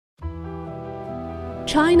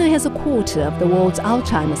China has a quarter of the world's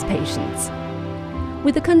Alzheimer's patients.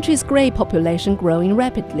 With the country's grey population growing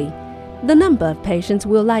rapidly, the number of patients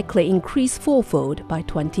will likely increase fourfold by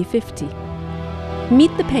 2050.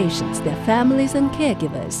 Meet the patients, their families and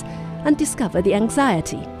caregivers, and discover the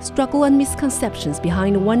anxiety, struggle and misconceptions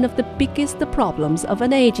behind one of the biggest problems of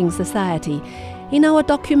an aging society in our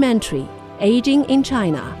documentary, Aging in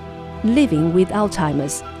China, Living with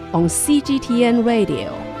Alzheimer's, on CGTN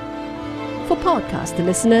Radio. For podcast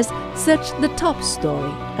listeners, search The Top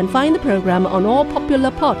Story and find the program on all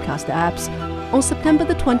popular podcast apps on September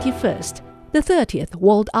the 21st, the 30th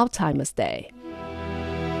World Alzheimer's Day.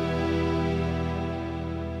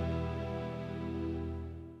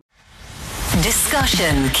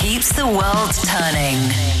 Discussion keeps the world turning.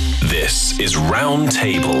 This is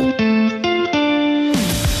Roundtable.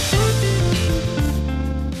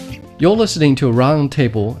 You're listening to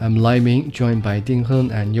Roundtable. I'm Laiming, joined by Ding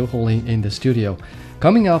Heng and Niu Honglin in the studio.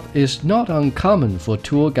 Coming up, it's not uncommon for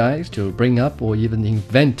tour guides to bring up or even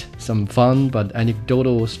invent some fun but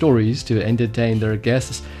anecdotal stories to entertain their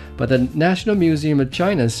guests. But the National Museum of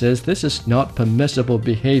China says this is not permissible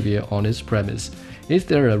behavior on its premise. Is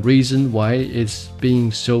there a reason why it's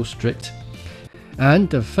being so strict? And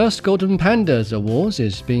the first Golden Pandas Awards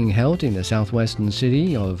is being held in the southwestern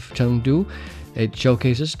city of Chengdu. It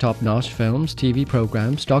showcases top-notch films, TV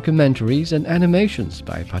programs, documentaries, and animations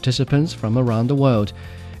by participants from around the world.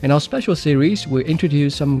 In our special series, we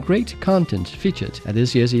introduce some great content featured at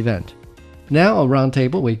this year's event. Now, on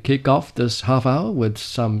Roundtable, we kick off this half hour with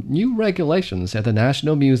some new regulations at the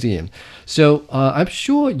National Museum. So, I'm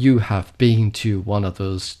sure you have been to one of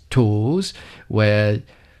those tours where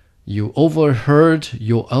you overheard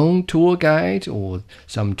your own tour guide or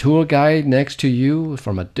some tour guide next to you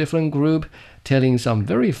from a different group telling some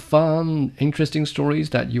very fun, interesting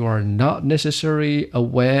stories that you are not necessarily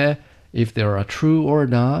aware if they are true or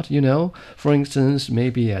not, you know. For instance,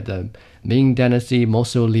 maybe at the Ming Dynasty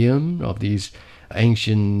mausoleum of these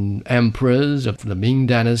ancient emperors of the Ming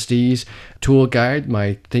dynasties, tour guide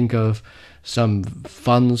might think of some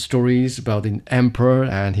fun stories about the emperor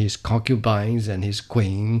and his concubines and his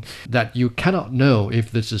queen that you cannot know if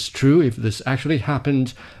this is true, if this actually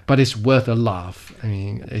happened, but it's worth a laugh. I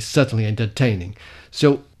mean, it's certainly entertaining.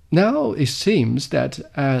 So now it seems that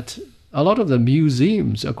at a lot of the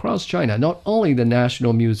museums across China, not only the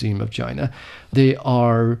National Museum of China, they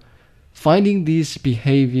are finding this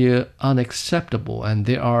behavior unacceptable, and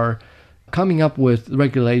they are coming up with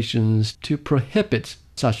regulations to prohibit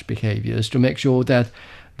such behaviors, to make sure that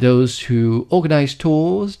those who organize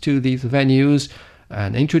tours to these venues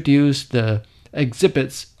and introduce the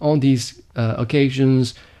exhibits on these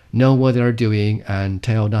occasions know what they're doing and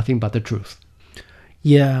tell nothing but the truth.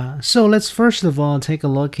 Yeah, so let's first of all take a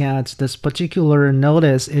look at this particular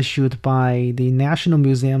notice issued by the National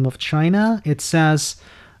Museum of China. It says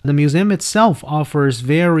the museum itself offers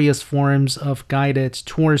various forms of guided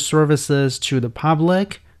tour services to the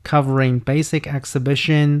public, covering basic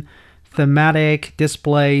exhibition, thematic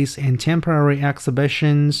displays, and temporary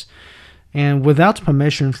exhibitions. And without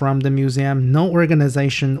permission from the museum, no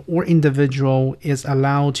organization or individual is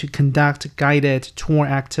allowed to conduct guided tour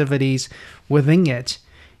activities within it.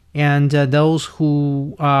 And those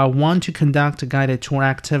who want to conduct guided tour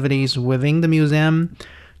activities within the museum,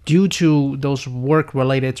 due to those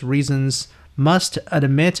work-related reasons, must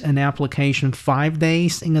admit an application 5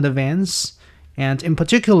 days in advance. And in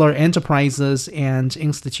particular, enterprises and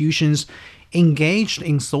institutions engaged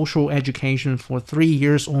in social education for 3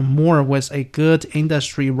 years or more with a good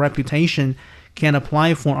industry reputation can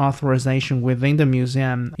apply for authorization within the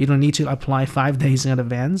museum. You don't need to apply 5 days in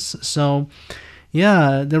advance. So,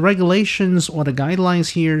 yeah, the regulations or the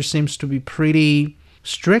guidelines here seems to be pretty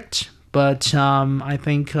strict. But I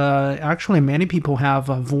think actually many people have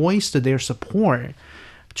voiced their support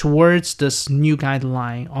towards this new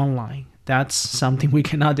guideline online. That's something we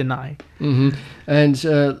cannot deny. Mm-hmm.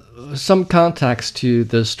 And some context to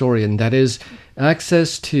the story, and that is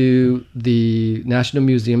access to the National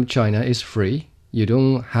Museum of China is free. You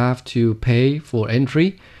don't have to pay for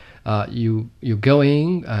entry. You go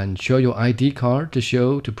in and show your ID card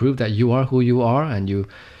to prove that you are who you are, and you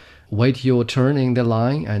wait your turn in the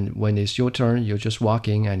line, and when it's your turn, you just walk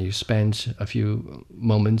in and you spend a few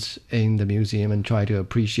moments in the museum and try to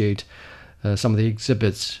appreciate some of the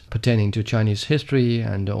exhibits pertaining to Chinese history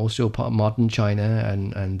and also modern China,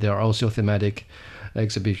 and there are also thematic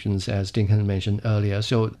exhibitions, as Ding Heng mentioned earlier.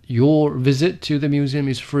 So your visit to the museum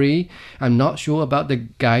is free. I'm not sure about the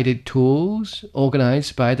guided tours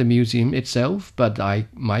organized by the museum itself, but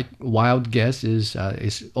my wild guess is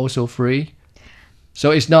it's also free.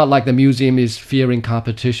 So it's not like the museum is fearing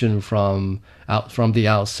competition from the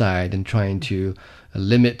outside and trying to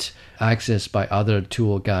limit access by other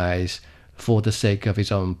tour guides for the sake of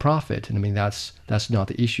its own profit. I mean, that's not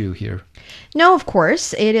the issue here. No, of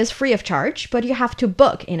course, it is free of charge, but you have to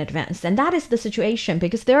book in advance. And that is the situation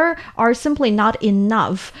because there are simply not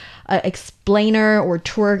enough explainer or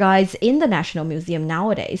tour guides in the National Museum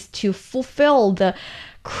nowadays to fulfill the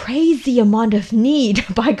crazy amount of need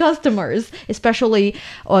by customers, especially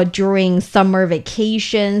during summer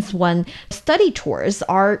vacations when study tours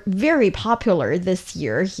are very popular this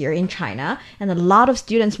year here in China. And a lot of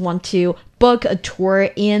students want to book a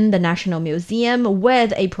tour in the National Museum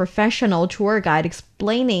with a professional tour guide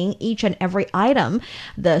explaining each and every item,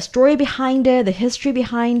 the story behind it, the history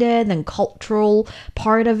behind it, and cultural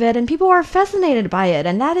part of it. And people are fascinated by it.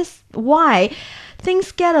 And that is why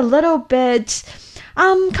things get a little bit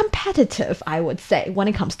competitive, I would say, when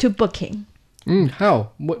it comes to booking.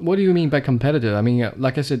 How? What do you mean by competitive? I mean,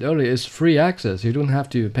 like I said earlier, it's free access. You don't have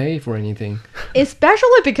to pay for anything.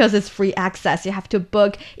 Especially because it's free access. You have to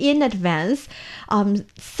book in advance,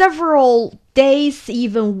 several days,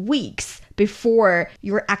 even weeks before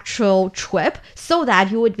your actual trip, so that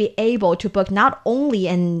you would be able to book not only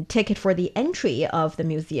a ticket for the entry of the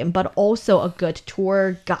museum, but also a good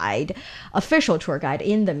tour guide, official tour guide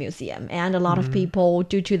in the museum. And a lot of people,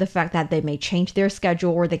 due to the fact that they may change their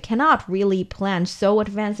schedule or they cannot really plan so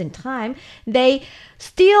advanced in time, they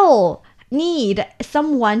still need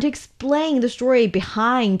someone to explain the story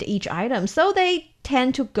behind each item. So they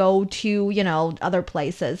tend to go to, other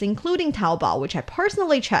places, including Taobao, which I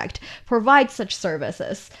personally checked, provides such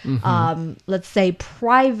services. Let's say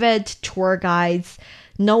private tour guides,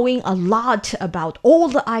 knowing a lot about all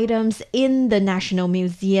the items in the National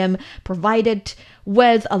Museum, provided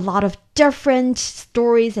with a lot of different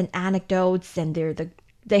stories and anecdotes, and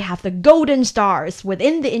they have the golden stars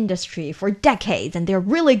within the industry for decades, and they're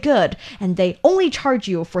really good, and they only charge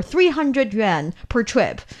you for 300 yuan per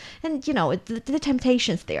trip. And, the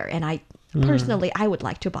temptation's there, and I would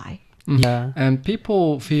like to buy. Yeah. And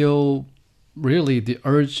people feel really the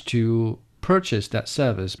urge to purchase that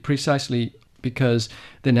service precisely because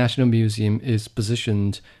the National Museum is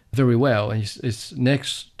positioned very well. It's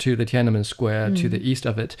next to the Tiananmen Square, to the east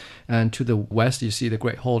of it, and to the west you see the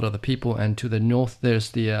Great Hall of the People, and to the north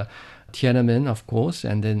there's the Tiananmen, of course,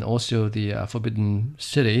 and then also the Forbidden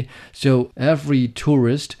City. So every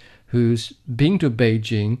tourist who's been to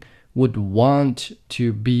Beijing would want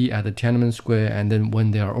to be at the Tiananmen Square, and then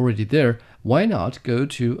when they are already there, why not go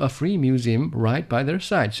to a free museum right by their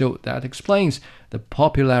side? So that explains the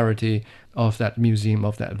popularity of that museum,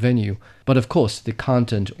 of that venue. But of course, the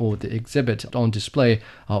content or the exhibit on display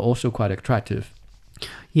are also quite attractive.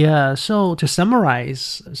 Yeah, so to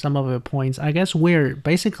summarize some of the points, I guess we're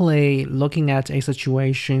basically looking at a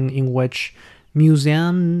situation in which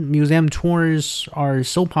museum tours are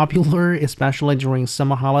so popular, especially during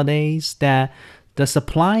summer holidays, that the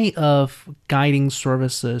supply of guiding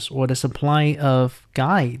services or the supply of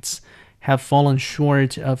guides have fallen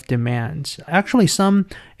short of demand. Actually, some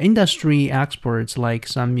industry experts, like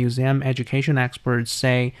some museum education experts,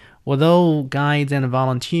 say although guides and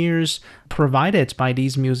volunteers provided by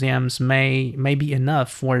these museums may be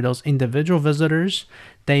enough for those individual visitors,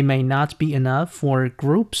 they may not be enough for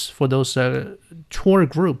groups, for those tour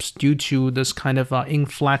groups, due to this kind of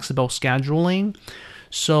inflexible scheduling.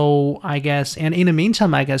 So I guess, and in the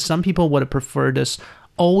meantime, I guess some people would prefer this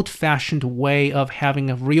old-fashioned way of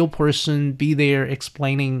having a real person be there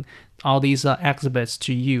explaining all these exhibits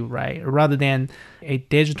to you, right? Rather than a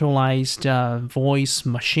digitalized voice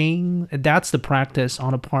machine. That's the practice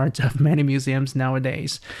on the part of many museums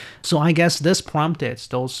nowadays. So I guess this prompted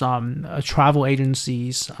those travel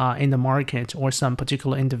agencies in the market or some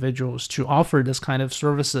particular individuals to offer this kind of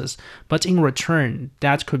services. But in return,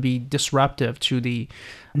 that could be disruptive to the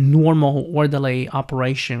normal orderly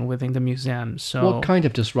operation within the museum. So what kind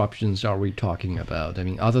of disruptions are we talking about? I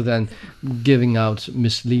mean, other than giving out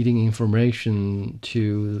misleading information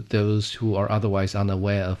to those who are otherwise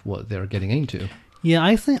unaware of what they're getting into? Yeah,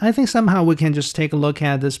 I think somehow we can just take a look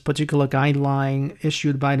at this particular guideline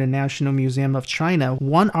issued by the National Museum of China.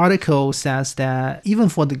 One article says that even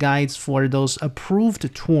for the guides for those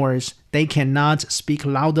approved tours, they cannot speak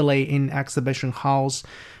loudly in exhibition halls,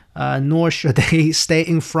 nor should they stay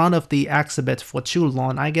in front of the exhibit for too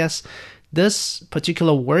long. I guess this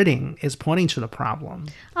particular wording is pointing to the problem.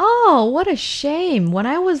 Oh, what a shame. When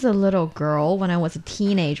I was a little girl, when I was a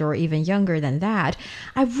teenager or even younger than that,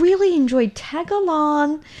 I really enjoyed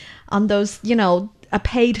tag-along on those, a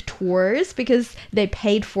paid tours because they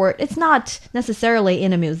paid for it. It's not necessarily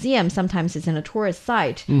in a museum. Sometimes it's in a tourist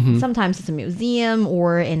site. Sometimes it's a museum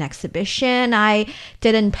or an exhibition. I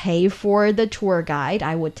didn't pay for the tour guide.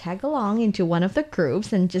 I would tag along into one of the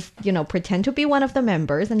groups and just, pretend to be one of the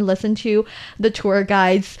members and listen to the tour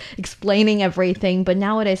guides explaining everything. But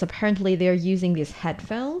nowadays, apparently, they're using these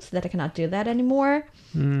headphones that I cannot do that anymore.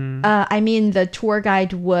 The tour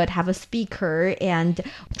guide would have a speaker, and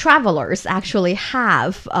travelers actually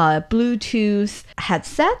have a Bluetooth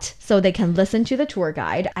headset so they can listen to the tour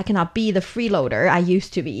guide. I cannot be the freeloader I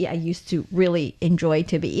used to be. I used to really enjoy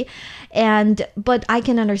to be. But I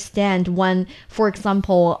can understand when, for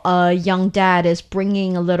example, a young dad is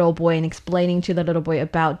bringing a little boy and explaining to the little boy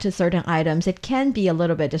about certain items. It can be a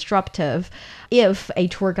little bit disruptive if a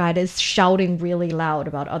tour guide is shouting really loud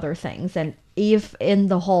about other things. And if in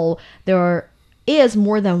the hall there is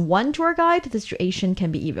more than one tour guide, the situation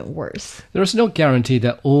can be even worse. There's no guarantee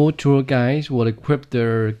that all tour guides will equip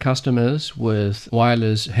their customers with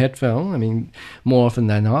wireless headphone. More often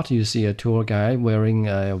than not, you see a tour guide wearing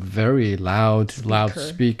a very loud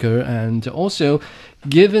speaker. And also,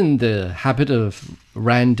 given the habit of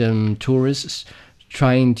random tourists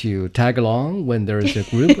trying to tag along when there is a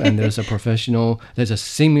group and there's a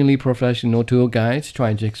seemingly professional tour guide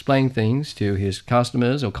trying to explain things to his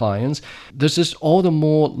customers or clients, this is all the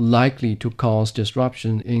more likely to cause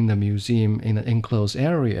disruption in the museum in an enclosed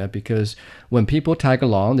area, because when people tag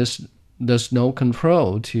along, there's no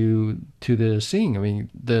control to the scene.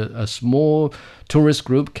 A small tourist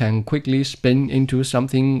group can quickly spin into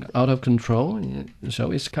something out of control.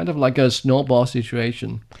 So it's kind of like a snowball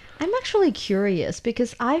situation. I'm actually curious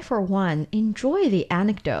because I, for one, enjoy the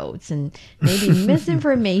anecdotes and maybe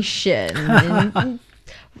misinformation and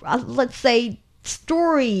let's say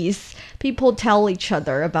stories people tell each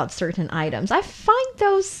other about certain items. I find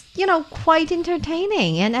those, quite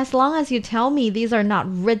entertaining. And as long as you tell me these are not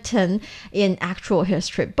written in actual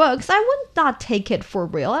history books, I would not take it for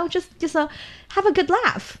real. I would just have a good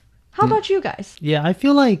laugh. How about you guys? Yeah, I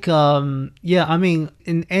feel like, in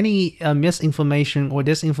any misinformation or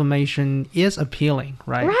disinformation is appealing,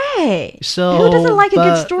 right? Right. So who doesn't like a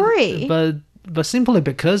good story? But simply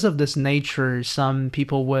because of this nature, some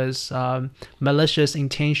people with malicious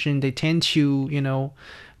intention, they tend to,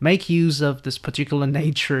 make use of this particular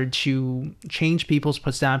nature to change people's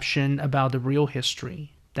perception about the real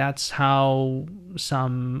history. That's how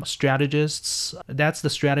some strategists, that's the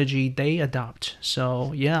strategy they adopt.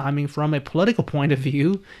 So, from a political point of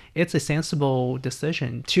view, it's a sensible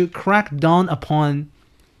decision to crack down upon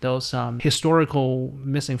those historical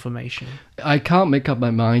misinformation. I can't make up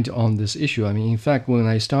my mind on this issue. In fact, when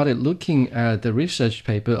I started looking at the research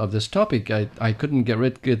paper of this topic, I couldn't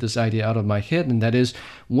get this idea out of my head, and that is,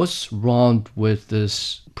 what's wrong with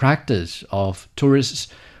this practice of tourists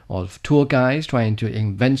of tour guides trying to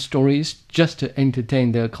invent stories just to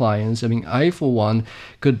entertain their clients? I, for one,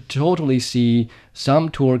 could totally see some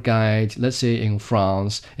tour guide, let's say in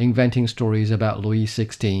France, inventing stories about Louis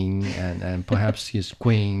XVI and perhaps his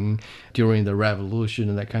queen during the revolution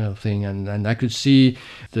and that kind of thing. And I could see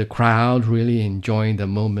the crowd really enjoying the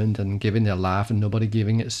moment and giving a laugh and nobody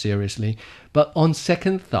giving it seriously. But on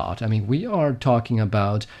second thought, we are talking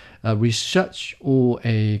about research or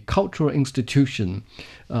a cultural institution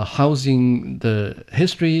housing the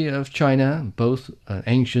history of China, both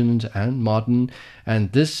ancient and modern,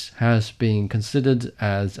 and this has been considered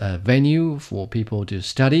as a venue for people to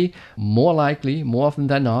study, more often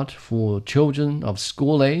than not, for children of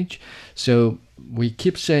school age. So we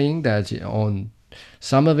keep saying that on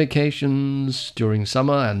summer vacations, during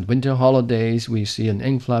summer and winter holidays, we see an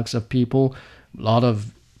influx of people, a lot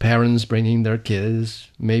of parents bringing their kids.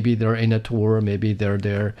 Maybe they're in a tour, maybe they're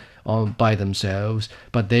there by themselves,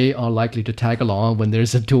 but they are likely to tag along when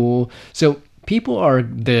there's a tour. So people are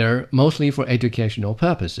there mostly for educational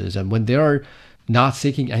purposes, and when they are not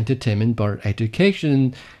seeking entertainment but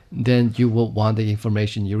education, then you will want the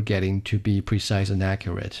information you're getting to be precise and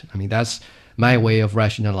accurate. That's my way of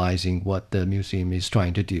rationalizing what the museum is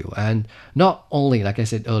trying to do. And not only, like I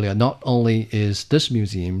said earlier, not only is this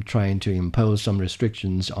museum trying to impose some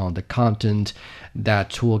restrictions on the content that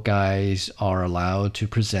tour guides are allowed to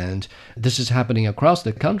present, this is happening across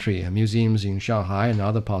the country. Museums in Shanghai and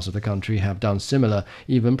other parts of the country have done similar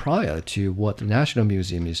even prior to what the National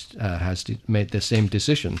Museum has made the same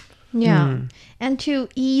decision. Yeah. And to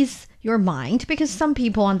ease your mind, because some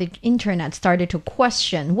people on the internet started to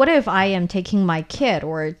question, what if I am taking my kid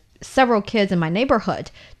or several kids in my neighborhood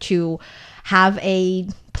to have a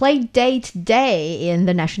play date day in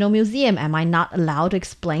the National Museum? Am I not allowed to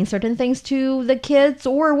explain certain things to the kids?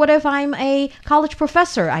 Or what if I'm a college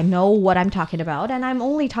professor? I know what I'm talking about, and I'm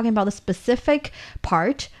only talking about the specific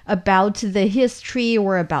part about the history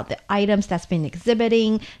or about the items that's been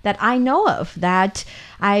exhibiting that I know of, that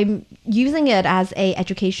I'm using it as a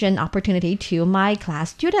education opportunity to my class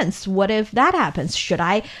students. What if that happens? Should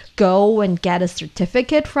I go and get a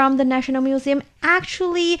certificate from the National Museum?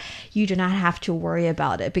 Actually, you do not have to worry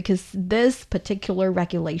about it, because this particular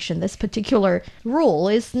regulation, this particular rule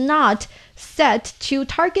is not set to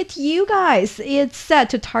target you guys. It's set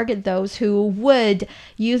to target those who would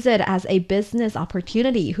use it as a business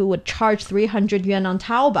opportunity, who would charge 300 yuan on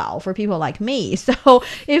Taobao for people like me. So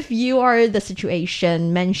if you are the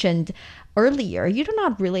situation mentioned earlier, you do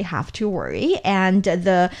not really have to worry. And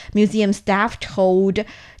the museum staff told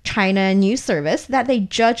China News Service that they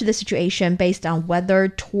judge the situation based on whether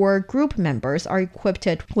tour group members are equipped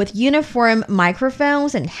with uniform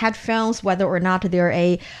microphones and headphones, whether or not they're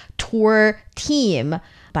a tour team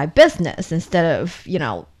by business instead of,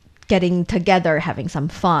 getting together, having some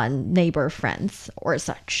fun, neighbor friends or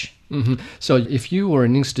such. So if you were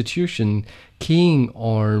an institution keen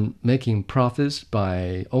on making profits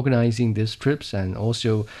by organizing these trips and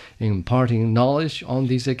also imparting knowledge on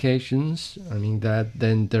these occasions,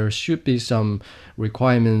 then there should be some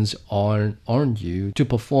requirements on you to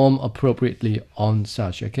perform appropriately on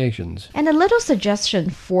such occasions. And a little suggestion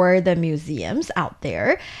for the museums out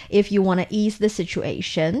there, if you want to ease the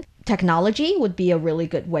situation, technology would be a really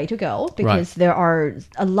good way to go, because there are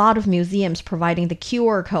a lot of museums providing the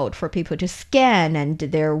QR code for people to scan, and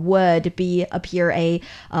there would appear a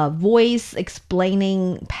voice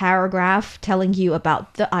explaining paragraph telling you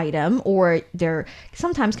about the item, or there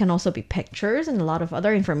sometimes can also be pictures and a lot of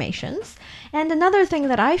other informations. And another thing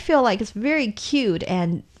that I feel like is very cute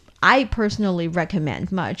and I personally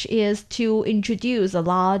recommend much is to introduce a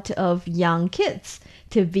lot of young kids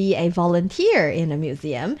to be a volunteer in a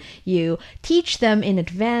museum. You teach them in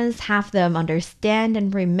advance, have them understand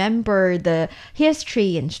and remember the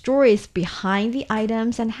history and stories behind the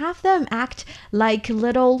items, and have them act like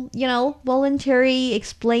little, voluntary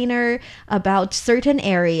explainer about certain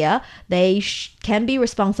area. They can be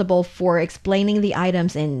responsible for explaining the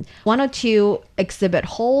items in 1 or 2 exhibit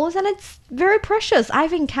halls, and it's very precious.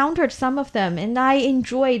 I've encountered some of them and I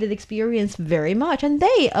enjoyed the experience very much, and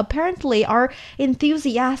they apparently are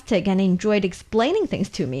enthusiastic and enjoyed explaining things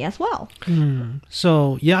to me as well.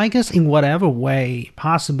 So yeah, I guess in whatever way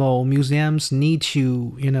possible, museums need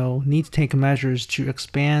to take measures to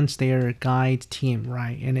expand their guide team,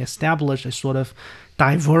 right, and establish a sort of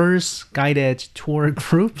diverse guided tour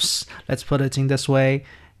groups, let's put it in this way.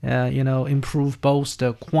 Improve both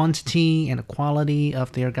the quantity and the quality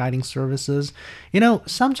of their guiding services.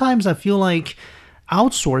 Sometimes I feel like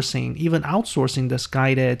outsourcing this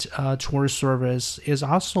guided tour service is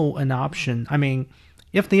also an option.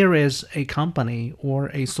 If there is a company or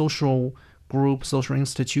a social group, social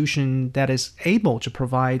institution that is able to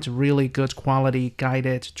provide really good quality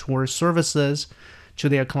guided tour services to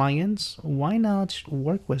their clients, why not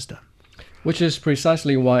work with them? Which is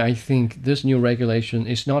precisely why I think this new regulation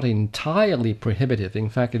is not entirely prohibitive. In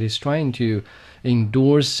fact, it is trying to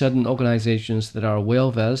endorse certain organizations that are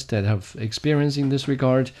well-versed, that have experience in this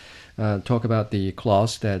regard. Talk about the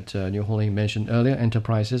clause that Niu Honglin mentioned earlier.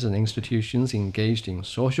 Enterprises and institutions engaged in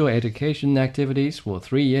social education activities for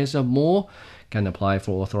 3 years or more can apply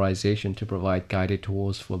for authorization to provide guided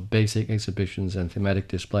tours for basic exhibitions and thematic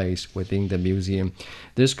displays within the museum.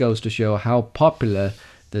 This goes to show how popular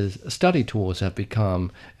the study tours have become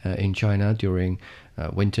in China during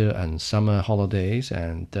winter and summer holidays,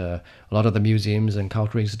 and a lot of the museums and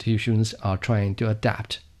cultural institutions are trying to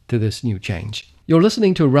adapt to this new change. You're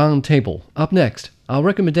listening to Roundtable. Up next, our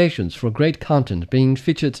recommendations for great content being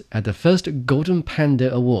featured at the first Golden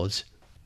Panda Awards.